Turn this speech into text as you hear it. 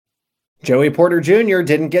Joey Porter Jr.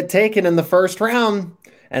 didn't get taken in the first round.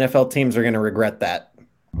 NFL teams are going to regret that.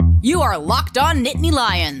 You are Locked On Nittany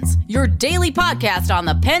Lions, your daily podcast on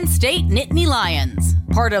the Penn State Nittany Lions.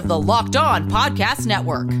 Part of the Locked On Podcast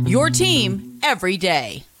Network, your team every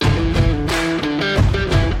day.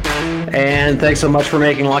 And thanks so much for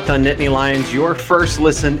making Locked On Nittany Lions your first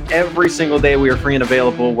listen every single day. We are free and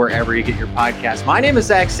available wherever you get your podcast. My name is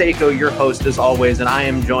Zach Seiko, your host as always, and I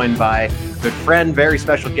am joined by a good friend, very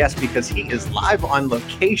special guest because he is live on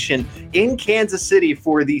location in Kansas City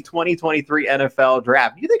for the 2023 NFL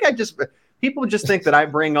Draft. You think people just think that I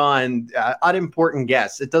bring on unimportant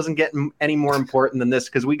guests. It doesn't get any more important than this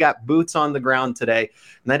because we got boots on the ground today,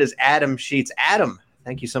 and that is Adam Sheets. Adam,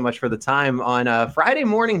 thank you so much for the time on Friday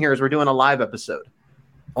morning here as we're doing a live episode.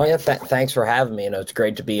 Oh, yeah. Thanks for having me. It's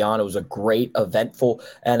great to be on. It was a great, eventful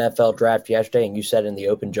NFL draft yesterday. And you said in the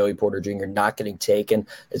open, Joey Porter Jr. not getting taken.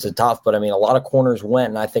 It's a tough, but a lot of corners went,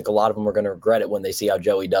 and I think a lot of them are going to regret it when they see how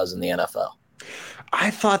Joey does in the NFL. I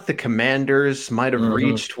thought the Commanders might have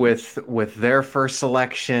reached with their first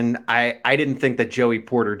selection. I didn't think that Joey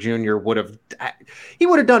Porter Jr. would have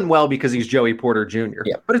done well because he's Joey Porter Jr.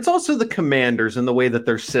 Yeah. But it's also the Commanders and the way that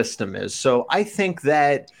their system is. So I think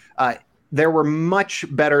that there were much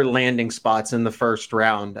better landing spots in the first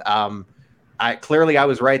round. I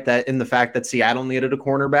was right that in the fact that Seattle needed a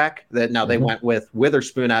cornerback. That now they went with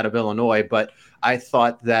Witherspoon out of Illinois, but I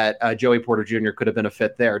thought that Joey Porter Jr. could have been a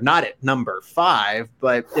fit there. Not at number 5,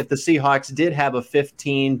 but if the Seahawks did have a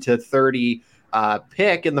 15 to 30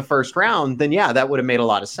 pick in the first round, then yeah, that would have made a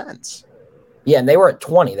lot of sense. Yeah, and they were at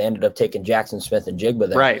 20. They ended up taking Jackson Smith and Jigba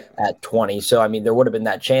there at 20. So, there would have been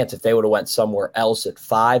that chance if they would have went somewhere else at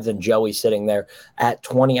 5 than Joey sitting there at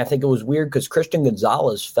 20. I think it was weird because Christian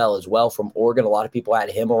Gonzalez fell as well from Oregon. A lot of people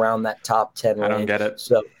had him around that top 10 range. I don't get it.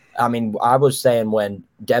 So, I was saying when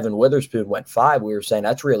Devin Witherspoon went 5, we were saying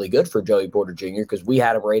that's really good for Joey Porter Jr. because we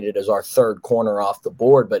had him rated as our third corner off the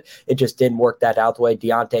board, but it just didn't work that out the way.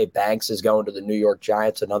 Deonte Banks is going to the New York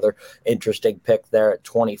Giants, another interesting pick there at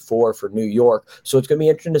 24 for New York. So it's going to be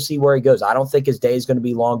interesting to see where he goes. I don't think his day is going to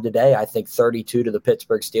be long today. I think 32 to the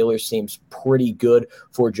Pittsburgh Steelers seems pretty good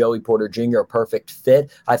for Joey Porter Jr., a perfect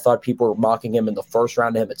fit. I thought people were mocking him in the first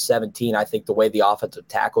round to him at 17. I think the way the offensive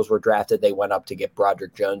tackles were drafted, they went up to get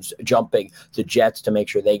Broderick Jones jumping the Jets to make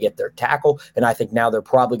sure they get their tackle. And I think now they're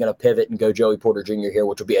probably going to pivot and go Joey Porter Jr. here,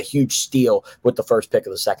 which will be a huge steal with the first pick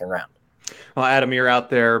of the second round. Well, Adam, you're out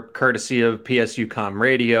there courtesy of PSU Com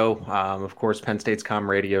Radio, of course, Penn State's Com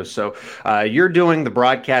Radio. So you're doing the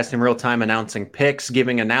broadcast in real time, announcing picks,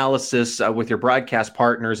 giving analysis with your broadcast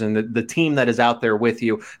partners and the team that is out there with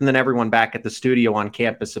you, and then everyone back at the studio on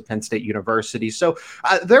campus of Penn State University. So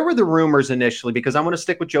there were the rumors initially, because I'm going to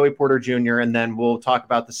stick with Joey Porter Jr., and then we'll talk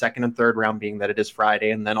about the second and third round being that it is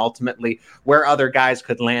Friday, and then ultimately where other guys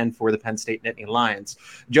could land for the Penn State Nittany Lions.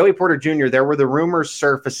 Joey Porter Jr., there were the rumors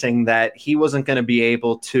surfacing that he wasn't going to be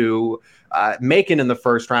able to make it in the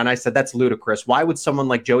first round. I said, that's ludicrous. Why would someone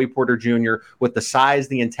like Joey Porter Jr., with the size,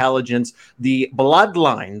 the intelligence, the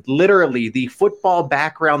bloodline, literally the football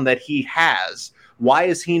background that he has, why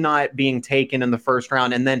is he not being taken in the first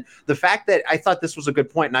round? And then the fact that I thought this was a good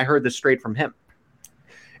point, and I heard this straight from him.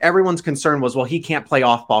 Everyone's concern was, well, he can't play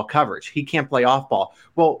off-ball coverage. He can't play off-ball.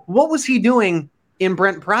 Well, what was he doing in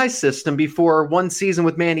Brent Pry's system before one season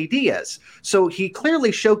with Manny Diaz? So he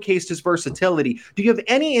clearly showcased his versatility. Do you have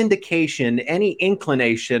any indication, any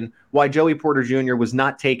inclination why Joey Porter Jr. was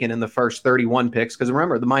not taken in the first 31 picks? Because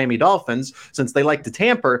remember, the Miami Dolphins, since they like to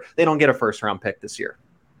tamper, they don't get a first-round pick this year.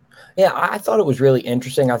 Yeah, I thought it was really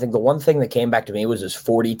interesting. I think the one thing that came back to me was his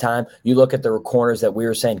 40 time. You look at the corners that we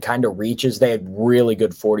were saying kind of reaches. They had really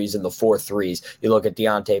good 40s in the 4.3s. You look at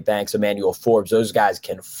Deonte Banks, Emmanuel Forbes. Those guys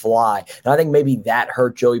can fly. And I think maybe that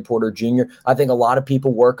hurt Joey Porter Jr. I think a lot of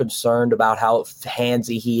people were concerned about how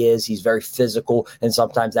handsy he is. He's very physical, and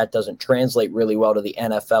sometimes that doesn't translate really well to the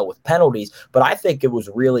NFL with penalties. But I think it was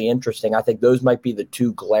really interesting. I think those might be the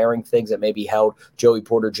two glaring things that maybe held Joey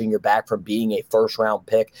Porter Jr. back from being a first-round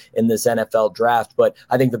pick in this NFL draft. But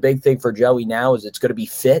I think the big thing for Joey now is it's going to be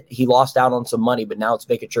fit. He lost out on some money, but now it's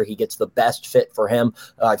making sure he gets the best fit for him.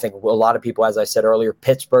 I think a lot of people, as I said earlier,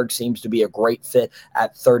 Pittsburgh seems to be a great fit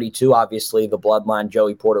at 32. Obviously, the bloodline,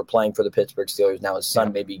 Joey Porter playing for the Pittsburgh Steelers. Now his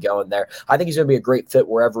son may be going there. I think he's going to be a great fit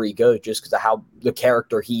wherever he goes just because of how the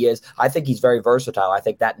character he is. I think he's very versatile. I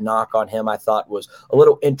think that knock on him I thought was a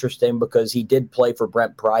little interesting because he did play for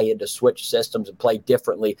Brent Pry. He had to switch systems and play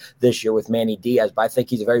differently this year with Manny Diaz, but I think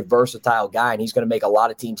he's a very versatile guy, and he's going to make a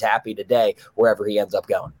lot of teams happy today wherever he ends up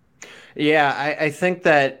going. Yeah, I think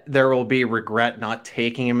that there will be regret not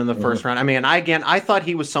taking him in the first round. I mean, I thought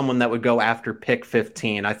he was someone that would go after pick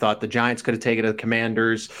 15. I thought the Giants could have taken the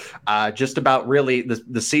Commanders, just about really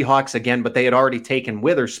the Seahawks again, but they had already taken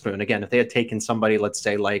Witherspoon. Again, if they had taken somebody, let's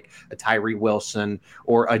say like a Tyree Wilson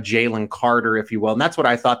or a Jalen Carter, if you will, and that's what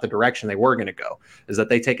I thought the direction they were going to go, is that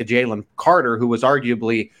they take a Jalen Carter, who was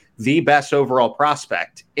arguably the best overall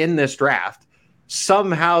prospect in this draft.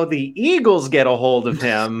 Somehow the Eagles get a hold of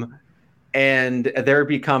him and they're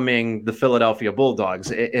becoming the Philadelphia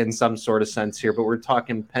Bulldogs in some sort of sense here. But we're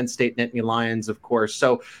talking Penn State Nittany Lions, of course.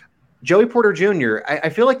 So Joey Porter Jr., I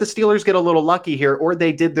feel like the Steelers get a little lucky here, or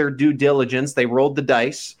they did their due diligence. They rolled the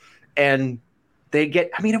dice, and they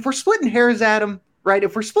get – I mean, if we're splitting hairs, Adam, right,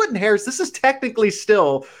 if we're splitting hairs, this is technically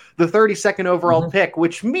still the 32nd overall pick,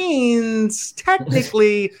 which means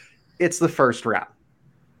technically it's the first round.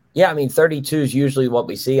 Yeah, I mean, 32 is usually what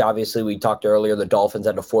we see. Obviously, we talked earlier, the Dolphins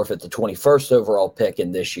had to forfeit the 21st overall pick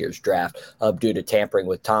in this year's draft due to tampering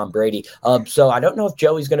with Tom Brady. So I don't know if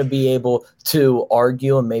Joey's going to be able to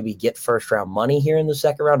argue and maybe get first-round money here in the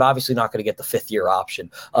second round. Obviously, not going to get the fifth-year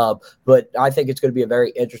option. But I think it's going to be a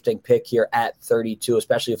very interesting pick here at 32,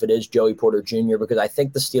 especially if it is Joey Porter Jr., because I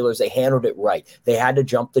think the Steelers, they handled it right. They had to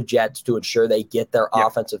jump the Jets to ensure they get their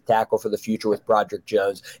offensive tackle for the future with Broderick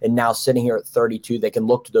Jones. And now sitting here at 32, they can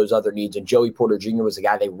look to those other needs. And Joey Porter Jr. was a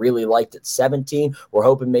guy they really liked at 17. We're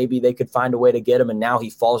hoping maybe they could find a way to get him. And now he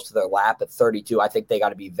falls to their lap at 32. I think they got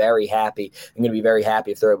to be very happy. I'm going to be very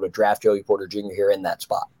happy if they're able to draft Joey Porter Jr. here in that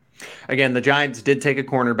spot. Again, the Giants did take a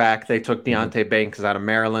cornerback. They took Deontay Banks out of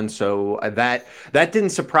Maryland. So that didn't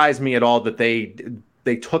surprise me at all that they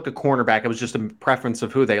took a cornerback. It was just a preference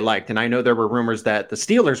of who they liked. And I know there were rumors that the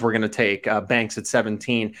Steelers were going to take Banks at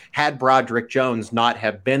 17 had Broderick Jones not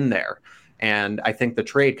have been there. And I think the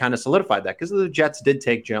trade kind of solidified that because the Jets did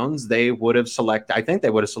take Jones. They would have selected, I think they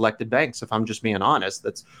would have selected Banks, if I'm just being honest.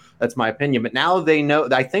 That's my opinion. But now they know,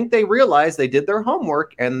 I think they realize they did their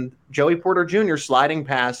homework, and Joey Porter Jr. sliding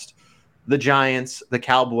past the Giants, the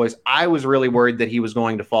Cowboys. I was really worried that he was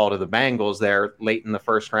going to fall to the Bengals there late in the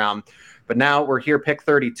first round. But now we're here, pick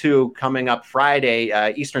 32, coming up Friday,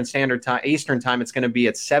 Eastern time. It's going to be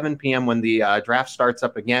at 7 p.m. when the draft starts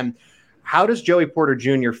up again. How does Joey Porter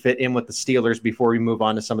Jr. fit in with the Steelers before we move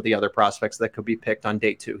on to some of the other prospects that could be picked on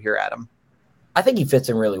day 2 here, Adam? I think he fits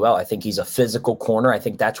in really well. I think he's a physical corner. I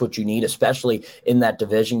think that's what you need, especially in that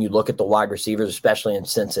division. You look at the wide receivers, especially in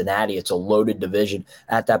Cincinnati. It's a loaded division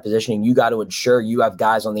at that position, and you got to ensure you have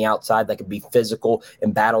guys on the outside that can be physical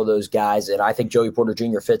and battle those guys. And I think Joey Porter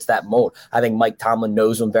Jr. fits that mold. I think Mike Tomlin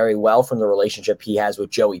knows him very well from the relationship he has with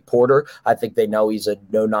Joey Porter. I think they know he's a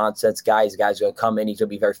no-nonsense guy. He's a guy who's going to come in. He's going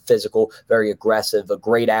to be very physical, very aggressive, a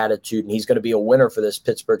great attitude, and he's going to be a winner for this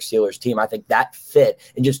Pittsburgh Steelers team. I think that fit,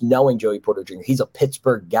 and just knowing Joey Porter Jr., he's a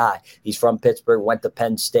Pittsburgh guy. He's from Pittsburgh, went to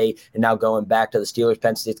Penn State, and now going back to the Steelers.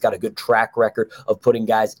 Penn State's got a good track record of putting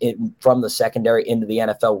guys in from the secondary into the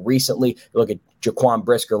NFL recently. You look at Jaquan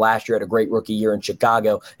Brisker last year, had a great rookie year in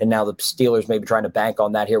Chicago, and now the Steelers may be trying to bank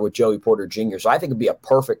on that here with Joey Porter Jr. So I think it'd be a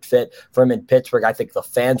perfect fit for him in Pittsburgh. I think the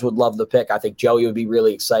fans would love the pick. I think Joey would be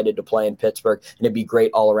really excited to play in Pittsburgh, and it'd be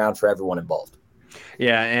great all around for everyone involved.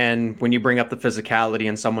 Yeah, and when you bring up the physicality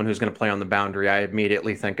and someone who's going to play on the boundary, I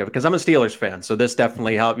immediately think of it because I'm a Steelers fan. So this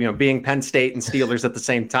definitely helped, being Penn State and Steelers at the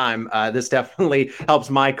same time, this definitely helps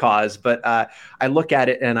my cause. But I look at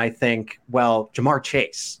it and I think, well, Jamar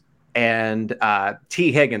Chase and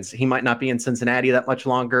T. Higgins, he might not be in Cincinnati that much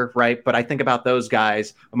longer, right? But I think about those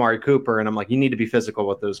guys, Amari Cooper, and I'm like, you need to be physical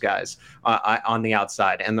with those guys on the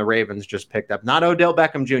outside. And the Ravens just picked up, not Odell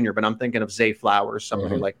Beckham Jr., but I'm thinking of Zay Flowers,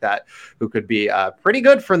 somebody like that, who could be pretty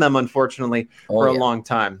good for them, unfortunately, for a long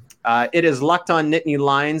time. It is Locked On Nittany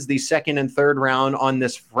Lions, the second and third round on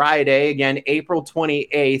this Friday. Again, April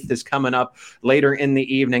 28th is coming up later in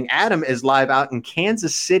the evening. Adam is live out in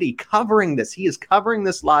Kansas City covering this. He is covering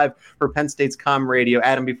this live for Penn State's Com Radio.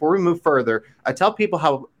 Adam, before we move further, tell people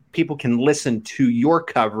how people can listen to your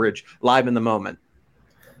coverage live in the moment.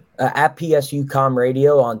 At PSU Com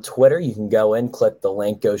Radio on Twitter, you can go in, click the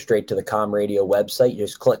link, go straight to the Com Radio website. You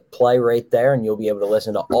just click play right there, and you'll be able to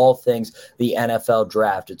listen to all things the NFL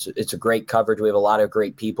draft. It's a great coverage. We have a lot of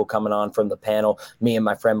great people coming on from the panel. Me and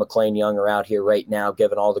my friend McLean Young are out here right now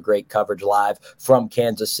giving all the great coverage live from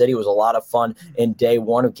Kansas City. It was a lot of fun in day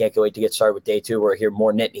 1. We can't wait to get started with day 2. We'll hear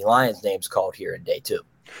more Nittany Lions names called here in day 2.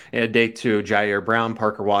 Day 2, Jair Brown,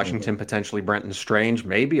 Parker Washington, potentially Brenton Strange,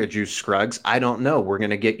 maybe a Juice Scruggs. I don't know. We're going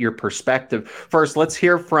to get your perspective. First, let's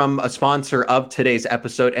hear from a sponsor of today's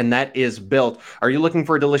episode, and that is Built. Are you looking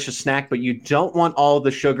for a delicious snack, but you don't want all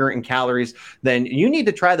the sugar and calories? Then you need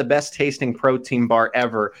to try the best tasting protein bar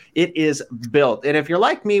ever. It is Built. And if you're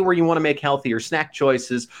like me, where you want to make healthier snack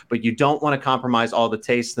choices, but you don't want to compromise all the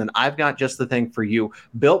taste, then I've got just the thing for you.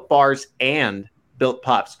 Built Bars and Built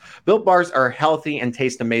Puffs. Built Bars are healthy and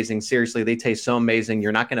taste amazing. Seriously, they taste so amazing.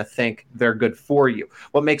 You're not going to think they're good for you.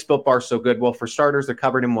 What makes Built Bars so good? Well, for starters, they're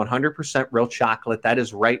covered in 100% real chocolate. That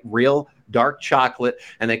is right, real dark chocolate.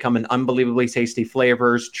 And they come in unbelievably tasty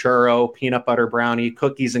flavors: churro, peanut butter brownie,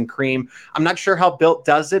 cookies, and cream. I'm not sure how Built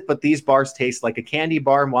does it, but these bars taste like a candy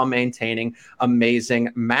bar while maintaining amazing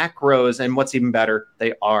macros. And what's even better,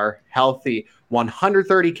 they are healthy.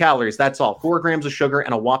 130 calories, that's all. 4 grams of sugar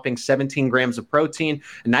and a whopping 17 grams of protein.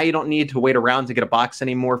 And now you don't need to wait around to get a box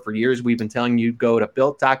anymore. For years, we've been telling you go to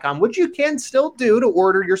Built.com, which you can still do to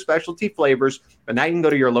order your specialty flavors. But now you can go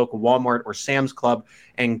to your local Walmart or Sam's Club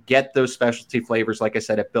and get those specialty flavors, like I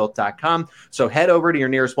said, at Built.com. So head over to your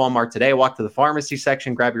nearest Walmart today, walk to the pharmacy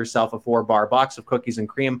section, grab yourself a 4-bar box of cookies and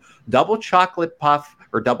cream, double chocolate puff,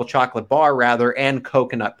 or double chocolate bar rather, and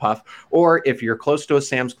coconut puff. Or if you're close to a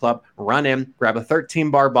Sam's Club, run in, grab a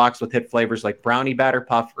 13-bar box with hit flavors like brownie batter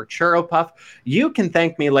puff or churro puff. You can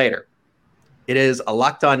thank me later. It is a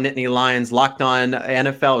Locked On Nittany Lions. Locked On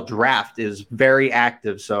NFL Draft is very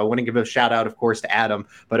active. So I want to give a shout out, of course, to Adam.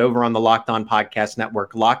 But over on the Locked On Podcast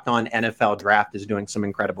Network, Locked On NFL Draft is doing some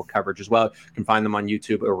incredible coverage as well. You can find them on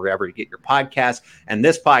YouTube or wherever you get your podcasts. And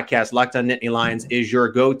this podcast, Locked On Nittany Lions, is your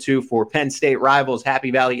go-to for Penn State rivals,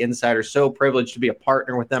 Happy Valley Insider. So privileged to be a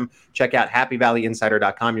partner with them. Check out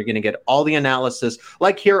happyvalleyinsider.com. You're going to get all the analysis,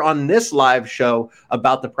 like here on this live show,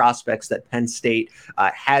 about the prospects that Penn State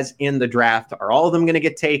has in the draft. Are all of them going to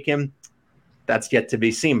get taken? That's yet to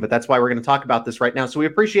be seen, but that's why we're going to talk about this right now. So we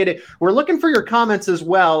appreciate it. We're looking for your comments as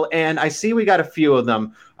well, and I see we got a few of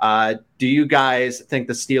them. Do you guys think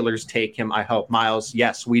the Steelers take him? I hope. Miles,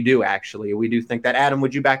 yes, we do, actually. We do think that. Adam,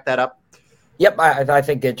 would you back that up? Yep, I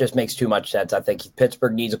think it just makes too much sense. I think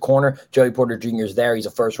Pittsburgh needs a corner. Joey Porter Jr. is there. He's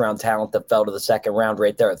a first-round talent that fell to the second round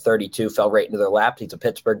right there at 32, fell right into their lap. He's a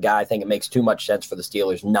Pittsburgh guy. I think it makes too much sense for the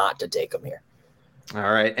Steelers not to take him here.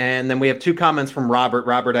 All right, and then we have 2 comments from Robert.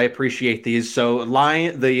 Robert, I appreciate these. So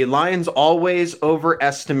the Lions always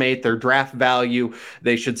overestimate their draft value.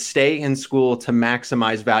 They should stay in school to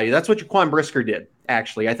maximize value. That's what Jaquan Brisker did,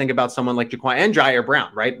 actually. I think about someone like Jaquan and Jair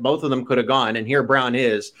Brown, right? Both of them could have gone, and here Brown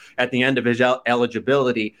is at the end of his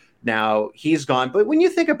eligibility. Now he's gone. But when you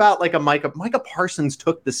think about like a Micah Parsons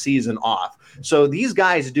took the season off. So these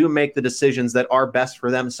guys do make the decisions that are best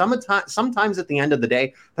for them. Sometimes at the end of the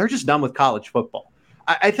day, they're just done with college football.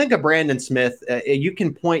 I think of Brandon Smith, you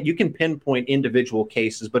can pinpoint individual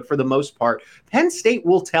cases, but for the most part, Penn State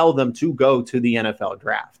will tell them to go to the NFL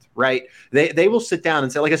draft, right? They will sit down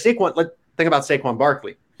and say, like think about Saquon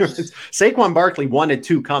Barkley. Saquon Barkley wanted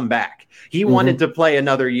to come back. He wanted to play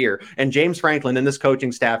another year. And James Franklin and this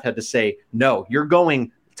coaching staff had to say, no, you're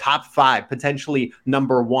going top 5, potentially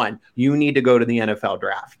number 1. You need to go to the NFL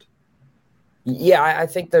draft. Yeah, I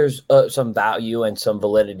think there's some value and some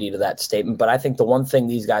validity to that statement, but I think the one thing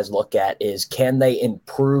these guys look at is, can they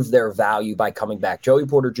improve their value by coming back? Joey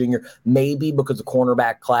Porter Jr., maybe because the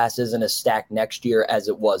cornerback class isn't as stacked next year as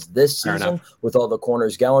it was this season with all the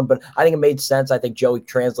corners going, but I think it made sense. I think Joey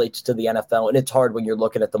translates to the NFL, and it's hard when you're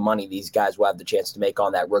looking at the money these guys will have the chance to make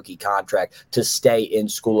on that rookie contract to stay in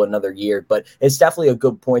school another year, but it's definitely a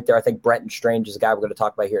good point there. I think Brenton Strange is a guy we're going to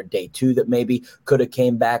talk about here in day 2 that maybe could have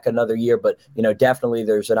came back another year, but definitely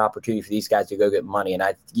there's an opportunity for these guys to go get money. And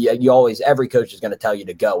every coach is going to tell you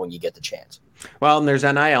to go when you get the chance. Well, and there's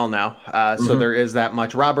NIL now, so there is that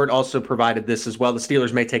much. Robert also provided this as well. The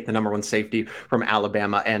Steelers may take the number 1 safety from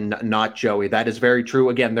Alabama and not Joey. That is very true.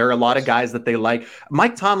 Again, there are a lot of guys that they like.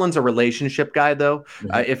 Mike Tomlin's a relationship guy, though.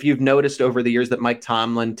 If you've noticed over the years that Mike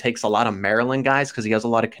Tomlin takes a lot of Maryland guys because he has a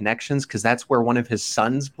lot of connections, because that's where one of his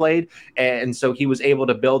sons played. And so he was able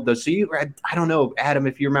to build those. So I don't know, Adam,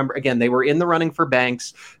 if you remember, again, they were in the running for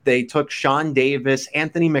Banks. They took Sean Davis,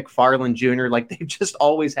 Anthony McFarland Jr. Like, they've just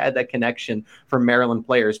always had that connection from Maryland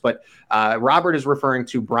players. But Robert is referring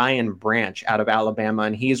to Brian Branch out of Alabama,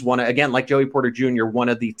 and he's again, like Joey Porter Jr., one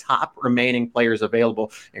of the top remaining players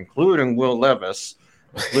available, including Will Levis.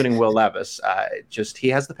 He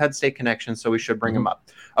has the Penn State connection, so we should bring him up.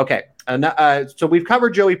 Okay, so we've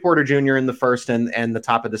covered Joey Porter Jr. in the first and the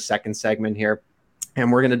top of the second segment here. And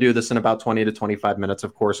we're going to do this in about 20 to 25 minutes,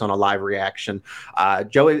 of course, on a live reaction.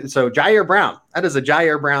 Jair Brown, that is a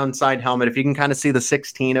Jair Brown signed helmet. If you can kind of see the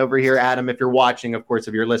 16 over here, Adam, if you're watching, of course,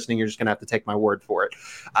 if you're listening, you're just going to have to take my word for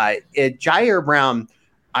it. Jair Brown,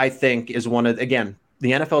 I think, is one of, again,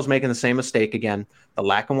 the NFL is making the same mistake again. The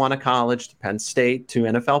Lackawanna College to Penn State to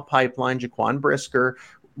NFL Pipeline, Jaquan Brisker,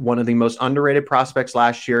 one of the most underrated prospects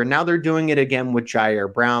last year. Now they're doing it again with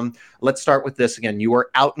Jair Brown. Let's start with this again. You are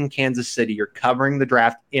out in Kansas City. You're covering the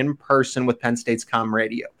draft in person with Penn State's Com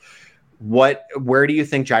Radio. Where do you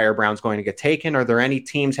think Jair Brown's going to get taken? Are there any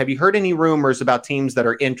teams? Have you heard any rumors about teams that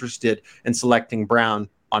are interested in selecting Brown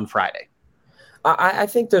on Friday? I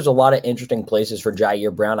think there's a lot of interesting places for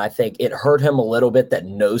Jair Brown. I think it hurt him a little bit that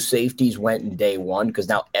no safeties went in day one, because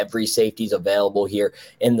now every safety is available here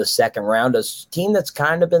in the second round. A team that's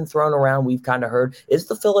kind of been thrown around, we've kind of heard, is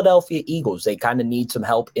the Philadelphia Eagles. They kind of need some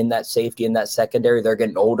help in that safety, in that secondary. They're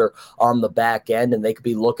getting older on the back end, and they could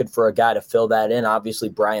be looking for a guy to fill that in. Obviously,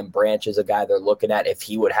 Brian Branch is a guy they're looking at if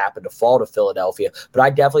he would happen to fall to Philadelphia. But I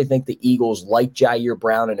definitely think the Eagles like Jair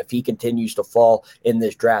Brown, and if he continues to fall in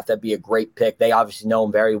this draft, that'd be a great pick. They obviously know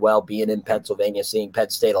him very well, being in Pennsylvania, seeing Penn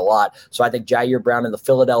State a lot. So I think Jair Brown and the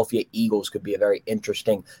Philadelphia Eagles could be a very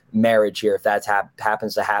interesting marriage here if that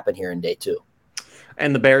happens to happen here in day two.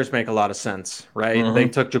 And the Bears make a lot of sense, right? Mm-hmm. They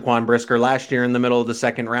took Jaquan Brisker last year in the middle of the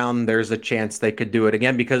second round. There's a chance they could do it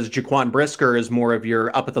again because Jaquan Brisker is more of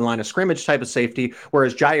your up at the line of scrimmage type of safety,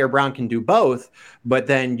 whereas Jair Brown can do both. But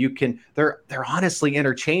then they're honestly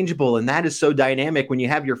interchangeable, and that is so dynamic when you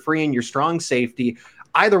have your free and your strong safety.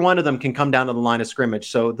 Either one of them can come down to the line of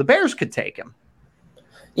scrimmage, so the Bears could take him.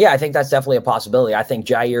 Yeah, I think that's definitely a possibility. I think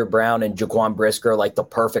Jair Brown and Jaquan Brisker are like the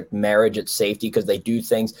perfect marriage at safety because they do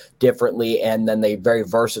things differently, and then they're very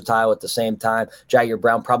versatile at the same time. Jair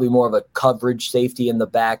Brown, probably more of a coverage safety in the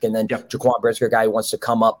back, and then Jaquan Brisker, guy who wants to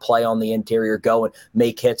come up, play on the interior, go and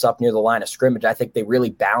make hits up near the line of scrimmage. I think they really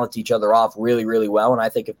balance each other off really, really well, and I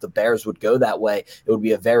think if the Bears would go that way, it would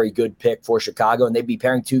be a very good pick for Chicago, and they'd be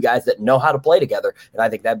pairing two guys that know how to play together, and I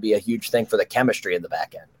think that'd be a huge thing for the chemistry in the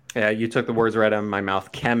back end. Yeah, you took the words right out of my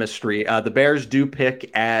mouth. Chemistry. The Bears do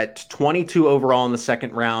pick at 22 overall in the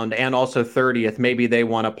second round and also 30th. Maybe they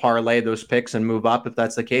want to parlay those picks and move up if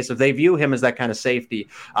that's the case. If they view him as that kind of safety,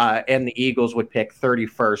 and the Eagles would pick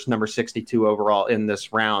 31st, number 62 overall in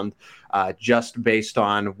this round, just based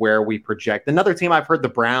on where we project. Another team I've heard, the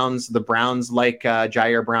Browns. The Browns like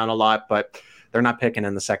Jair Brown a lot, but they're not picking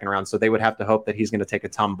in the second round, so they would have to hope that he's going to take a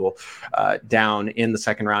tumble down in the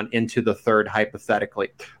second round into the third, hypothetically.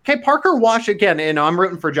 Okay, Parker Wash again, and I'm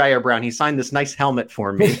rooting for Jair Brown. He signed this nice helmet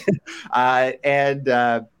for me. But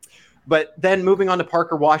then moving on to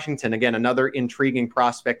Parker Washington, again, another intriguing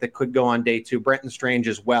prospect that could go on day two. Brenton Strange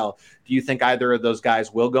as well. Do you think either of those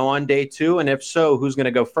guys will go on day two? And if so, who's going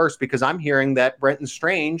to go first? Because I'm hearing that Brenton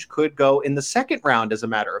Strange could go in the second round, as a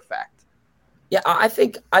matter of fact. Yeah, I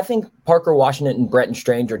think Parker Washington and Brenton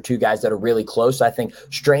Strange are two guys that are really close. I think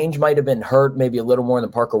Strange might have been hurt maybe a little more than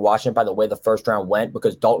Parker Washington by the way the first round went,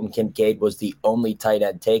 because Dalton Kincaid was the only tight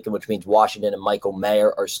end taken, which means Washington and Michael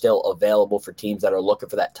Mayer are still available for teams that are looking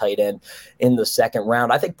for that tight end in the second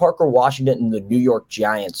round. I think Parker Washington and the New York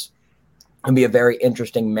Giants can be a very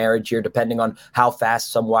interesting marriage here, depending on how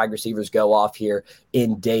fast some wide receivers go off here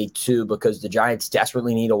in day two, because the Giants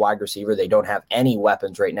desperately need a wide receiver. They don't have any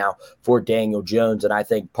weapons right now for Daniel Jones, and I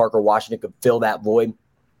think Parker Washington could fill that void.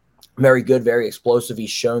 Very good, very explosive. He's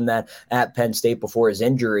shown that at Penn State before his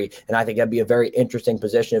injury, and I think that'd be a very interesting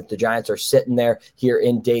position if the Giants are sitting there here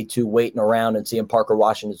in day two waiting around and seeing Parker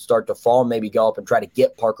Washington start to fall, maybe go up and try to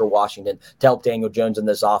get Parker Washington to help Daniel Jones in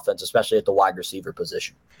this offense, especially at the wide receiver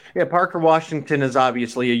position. Yeah, Parker Washington is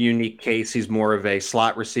obviously a unique case. He's more of a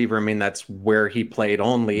slot receiver. I mean, that's where he played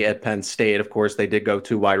only at Penn State. Of course, they did go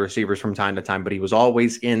two wide receivers from time to time, but he was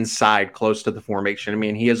always inside, close to the formation. I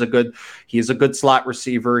mean, he is a good slot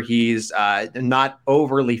receiver. He's not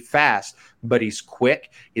overly fast, but he's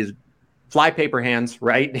quick. He's flypaper hands,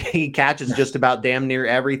 right? He catches just about damn near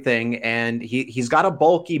everything, and he's got a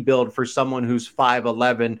bulky build for someone who's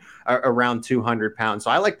 5'11", around 200 pounds.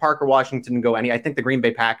 So I like Parker Washington to go any. I think the Green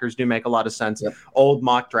Bay Packers do make a lot of sense. Yep. Old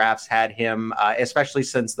mock drafts had him, especially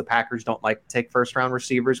since the Packers don't like to take first-round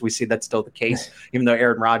receivers. We see that's still the case, even though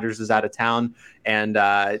Aaron Rodgers is out of town, and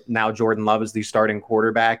now Jordan Love is the starting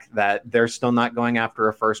quarterback, that they're still not going after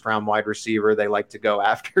a first-round wide receiver. They like to go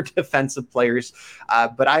after defensive players.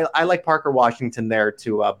 But I like Parker Washington there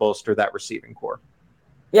to bolster that receiving core.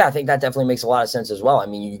 Yeah, I think that definitely makes a lot of sense as well. I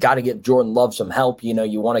mean, you got to give Jordan Love some help.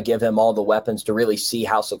 You want to give him all the weapons to really see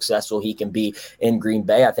how successful he can be in Green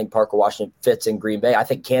Bay. I think Parker Washington fits in Green Bay. I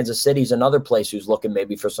think Kansas City's another place who's looking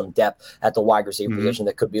maybe for some depth at the wide receiver position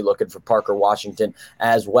that could be looking for Parker Washington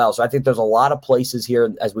as well. So I think there's a lot of places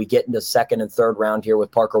here as we get into second and third round here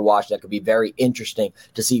with Parker Washington that could be very interesting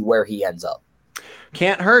to see where he ends up.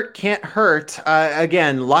 Can't hurt, can't hurt.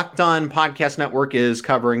 Again, Locked On Podcast Network is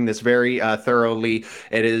covering this very thoroughly.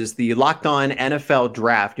 It is the Locked On NFL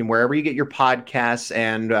Draft, and wherever you get your podcasts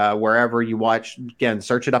and wherever you watch, again,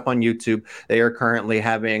 search it up on YouTube. They are currently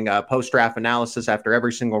having post-draft analysis after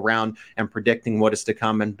every single round and predicting what is to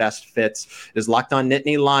come and best fits. It is Locked On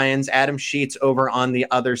Nittany Lions. Adam Sheets over on the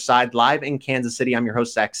other side, live in Kansas City. I'm your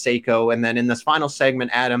host, Zach Seiko. And then in this final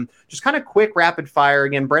segment, Adam, just kind of quick rapid fire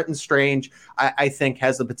again. Brenton Strange, I think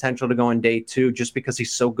has the potential to go in day 2 just because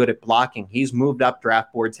he's so good at blocking. He's moved up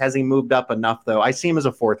draft boards. Has he moved up enough, though? I see him as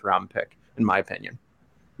a 4th round pick, in my opinion.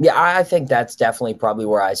 Yeah, I think that's definitely probably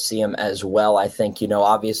where I see him as well. I think,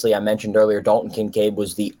 obviously I mentioned earlier, Dalton Kincaid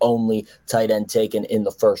was the only tight end taken in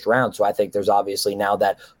the first round. So I think there's obviously now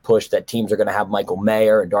that push that teams are going to have Michael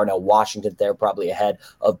Mayer and Darnell Washington there probably ahead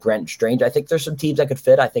of Brenton Strange. I think there's some teams that could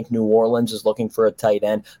fit. I think New Orleans is looking for a tight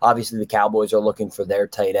end. Obviously the Cowboys are looking for their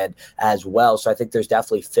tight end as well. So I think there's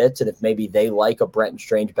definitely fits. And if maybe they like a Brenton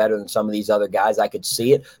Strange better than some of these other guys, I could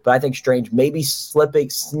see it. But I think Strange maybe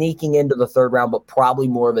sneaking into the third round, but probably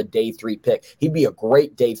more of a day 3 pick. He'd be a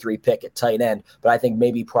great day 3 pick at tight end, but I think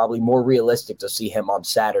maybe probably more realistic to see him on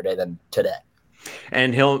Saturday than today.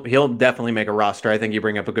 And he'll definitely make a roster. I think you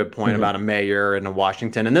bring up a good point about a Mayer and a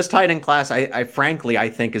Washington. And this tight end class, I frankly, I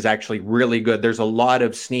think is actually really good. There's a lot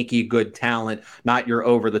of sneaky good talent, not your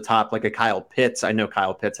over the top like a Kyle Pitts. I know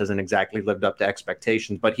Kyle Pitts hasn't exactly lived up to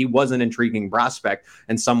expectations, but he was an intriguing prospect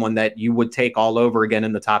and someone that you would take all over again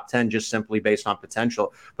in the top 10 just simply based on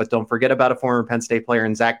potential. But don't forget about a former Penn State player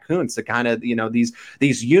in Zach Kuntz, the kind of,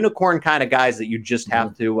 these unicorn kind of guys that you just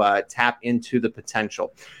have to tap into the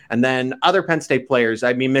potential. And then other Penn State players,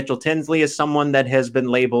 I mean, Mitchell Tinsley is someone that has been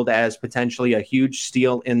labeled as potentially a huge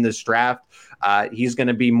steal in this draft. He's going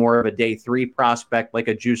to be more of a day 3 prospect like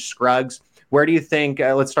a Juice Scruggs. Where do you think,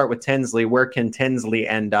 let's start with Tinsley, where can Tinsley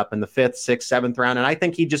end up in the 5th, 6th, 7th round? And I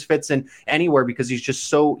think he just fits in anywhere because he's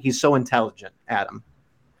so intelligent, Adam.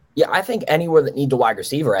 Yeah, I think anywhere that needs a wide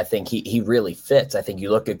receiver, I think he really fits. I think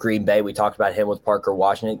you look at Green Bay, we talked about him with Parker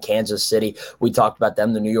Washington. Kansas City, we talked about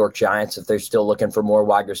them, the New York Giants, if they're still looking for more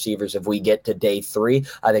wide receivers. If we get to day 3,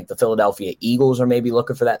 I think the Philadelphia Eagles are maybe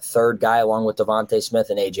looking for that third guy along with Devontae Smith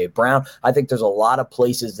and A.J. Brown. I think there's a lot of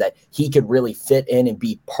places that he could really fit in and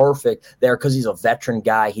be perfect there because he's a veteran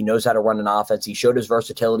guy. He knows how to run an offense. He showed his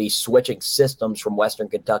versatility switching systems from Western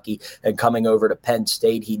Kentucky and coming over to Penn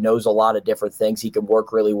State. He knows a lot of different things. He can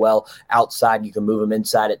work really well outside. You can move him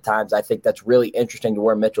inside at times. I think that's really interesting to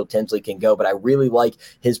where Mitchell Tinsley can go, but I really like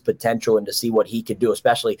his potential and to see what he could do,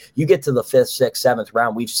 especially you get to the 5th, 6th, 7th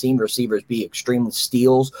round. We've seen receivers be extreme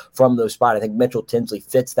steals from those spots. I think Mitchell Tinsley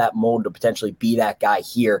fits that mold to potentially be that guy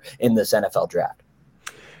here in this NFL draft.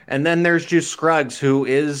 And then there's Juice Scruggs, who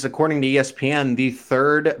is, according to ESPN, the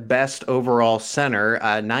 3rd best overall center,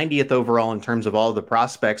 90th overall in terms of all of the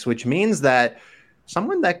prospects, which means that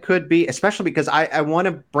someone that could be, especially because I want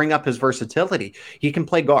to bring up his versatility. He can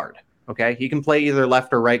play guard, okay? He can play either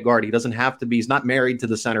left or right guard. He doesn't have to be, he's not married to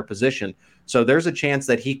the center position. So there's a chance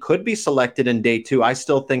that he could be selected in day 2. I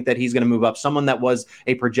still think that he's going to move up. Someone that was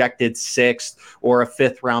a projected 6th or a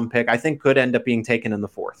 5th round pick, I think could end up being taken in the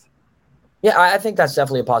 4th. Yeah, I think that's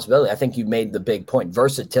definitely a possibility. I think you made the big point.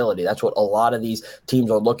 Versatility. That's what a lot of these teams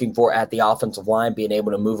are looking for at the offensive line, being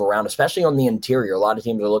able to move around, especially on the interior. A lot of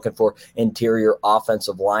teams are looking for interior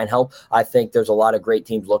offensive line help. I think there's a lot of great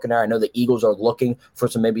teams looking there. I know the Eagles are looking for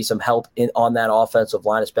maybe some help on that offensive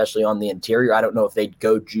line, especially on the interior. I don't know if they'd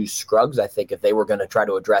go Juice Scruggs. I think if they were going to try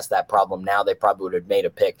to address that problem now, they probably would have made a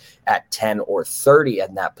pick at 10 or 30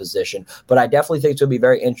 in that position. But I definitely think it's going to be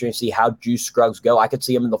very interesting to see how Juice Scruggs go. I could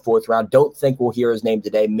see him in the 4th round. Don't think we'll hear his name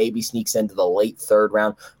today. Maybe sneaks into the late 3rd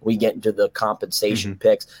round. We get into the compensation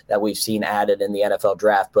picks that we've seen added in the NFL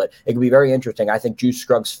draft, but it could be very interesting. I think Juice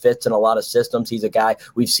Scruggs fits in a lot of systems. He's a guy,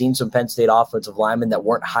 we've seen some Penn State offensive linemen that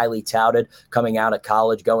weren't highly touted coming out of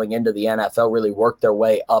college, going into the NFL, really work their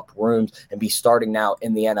way up rooms and be starting now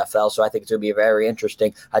in the NFL. So I think it's going to be very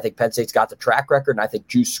interesting. I think Penn State's got the track record, and I think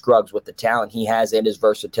Juice Scruggs, with the talent he has and his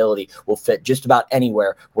versatility, will fit just about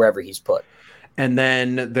anywhere, wherever he's put. And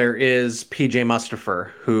then there is PJ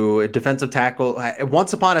Mustipher, who, a defensive tackle,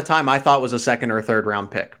 once upon a time I thought was a 2nd or 3rd round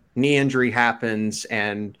pick. Knee injury happens,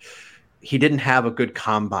 and he didn't have a good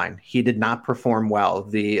combine. He did not perform well.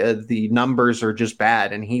 The numbers are just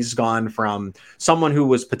bad, and he's gone from someone who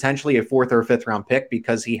was potentially a fourth or fifth round pick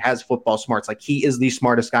because he has football smarts. Like, he is the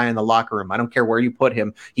smartest guy in the locker room. I don't care where you put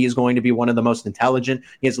him. He is going to be one of the most intelligent.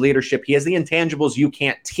 He has leadership. He has the intangibles you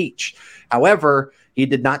can't teach. However, he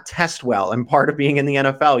did not test well. And part of being in the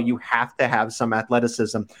NFL, you have to have some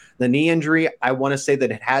athleticism. The knee injury, I want to say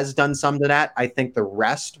that it has done some to that. I think the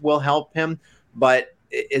rest will help him. But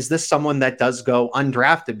is this someone that does go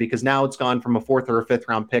undrafted? Because now it's gone from a fourth or a fifth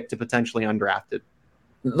round pick to potentially undrafted.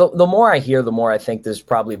 The more I hear, the more I think this is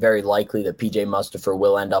probably very likely that PJ Mustipher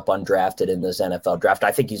will end up undrafted in this NFL draft.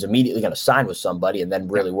 I think he's immediately going to sign with somebody and then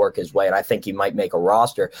really work his way, and I think he might make a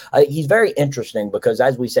roster. He's very interesting because,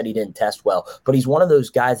 as we said, he didn't test well, but he's one of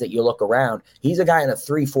those guys that you look around. He's a guy in a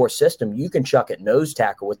 3-4 system. You can chuck at nose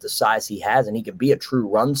tackle with the size he has, and he can be a true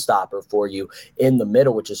run stopper for you in the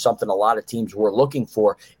middle, which is something a lot of teams were looking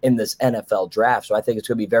for in this NFL draft. So I think it's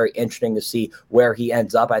going to be very interesting to see where he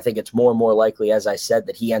ends up. I think it's more and more likely, as I said,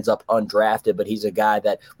 that he ends up undrafted, but he's a guy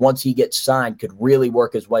that once he gets signed could really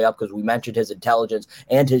work his way up, because we mentioned his intelligence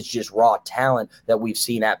and his just raw talent that we've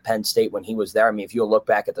seen at Penn State when he was there. I mean, if you look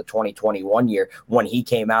back at the 2021 year when he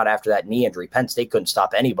came out after that knee injury, Penn State couldn't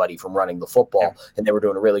stop anybody from running the football, and they were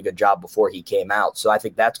doing a really good job before he came out. So I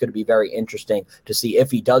think that's going to be very interesting to see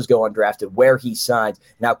if he does go undrafted, where he signs,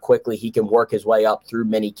 and how quickly he can work his way up through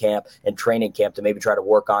mini camp and training camp to maybe try to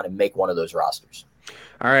work on and make one of those rosters.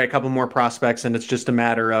 All right, a couple more prospects, and it's just a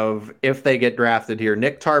matter of if they get drafted here.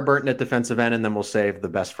 Nick Tarburton at defensive end, and then we'll save the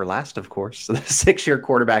best for last, of course. The 6-year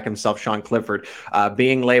quarterback himself, Sean Clifford,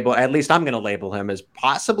 being labeled, at least I'm going to label him as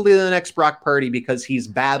possibly the next Brock Purdy because he's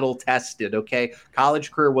battle-tested, okay?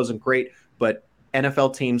 College career wasn't great, but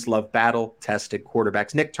NFL teams love battle-tested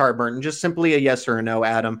quarterbacks. Nick Tarburton, just simply a yes or a no,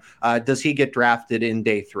 Adam. Does he get drafted in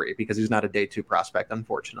day 3? Because he's not a day 2 prospect,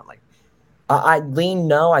 unfortunately. I lean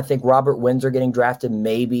no. I think Robert Windsor getting drafted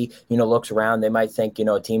maybe, looks around. They might think,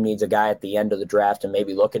 a team needs a guy at the end of the draft and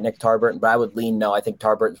maybe look at Nick Tarburton. But I would lean no. I think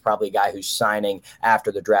Tarburton's probably a guy who's signing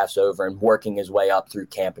after the draft's over and working his way up through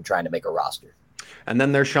camp and trying to make a roster. And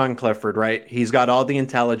then there's Sean Clifford, right? He's got all the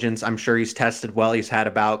intelligence. I'm sure he's tested well. He's had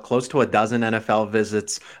about close to a dozen NFL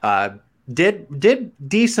visits. Did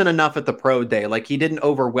decent enough at the pro day. Like, he didn't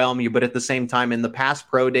overwhelm you, but at the same time, in the past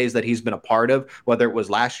pro days that he's been a part of, whether it was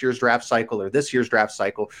last year's draft cycle or this year's draft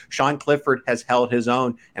cycle, Sean Clifford has held his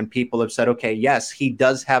own, and people have said, okay, yes, he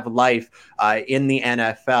does have life in the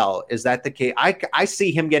NFL. Is that the case? I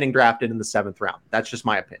see him getting drafted in the 7th round. That's just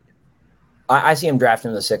my opinion. I see him drafted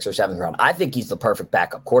in the 6th or 7th round. I think he's the perfect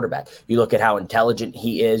backup quarterback. You look at how intelligent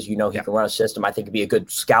he is. He can run a system. I think he'd be a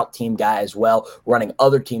good scout team guy as well, running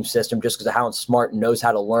other teams' system just because of how smart and knows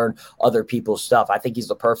how to learn other people's stuff. I think he's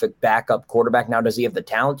the perfect backup quarterback. Now, does he have the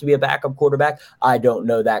talent to be a backup quarterback? I don't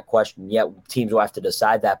know that question yet. Teams will have to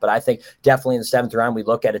decide that. But I think definitely in the 7th round, we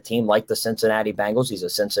look at a team like the Cincinnati Bengals. He's a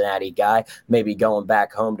Cincinnati guy, maybe going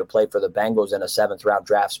back home to play for the Bengals in a 7th round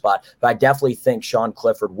draft spot. But I definitely think Sean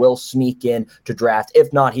Clifford will sneak in to draft.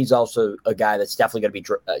 If not, he's also a guy that's definitely going to be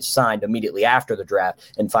signed immediately after the draft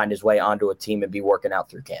and find his way onto a team and be working out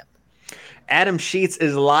through camp. Adam Sheets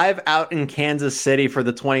is live out in Kansas City for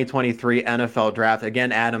the 2023 NFL Draft.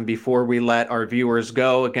 Again, Adam, before we let our viewers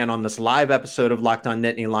go, again, on this live episode of Locked On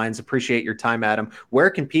Nittany Lions, appreciate your time, Adam. Where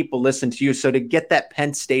can people listen to you? So to get that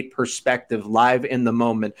Penn State perspective live in the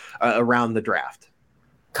moment around the draft.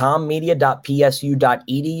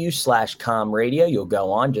 commedia.psu.edu/comradio. You'll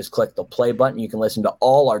go on, just click the play button. You can listen to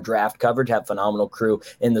all our draft coverage, have phenomenal crew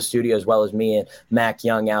in the studio, as well as me and Mac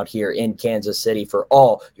Young out here in Kansas City for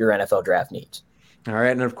all your NFL draft needs. All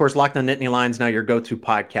right. And of course, Locked On Nittany Lions, now your go-to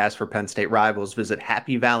podcast for Penn State rivals. Visit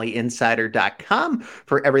happyvalleyinsider.com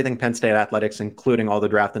for everything Penn State athletics, including all the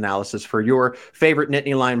draft analysis for your favorite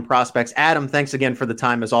Nittany Lion prospects. Adam, thanks again for the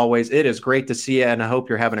time as always. It is great to see you, and I hope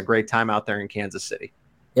you're having a great time out there in Kansas City.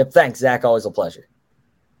 Yep. Thanks, Zach. Always a pleasure.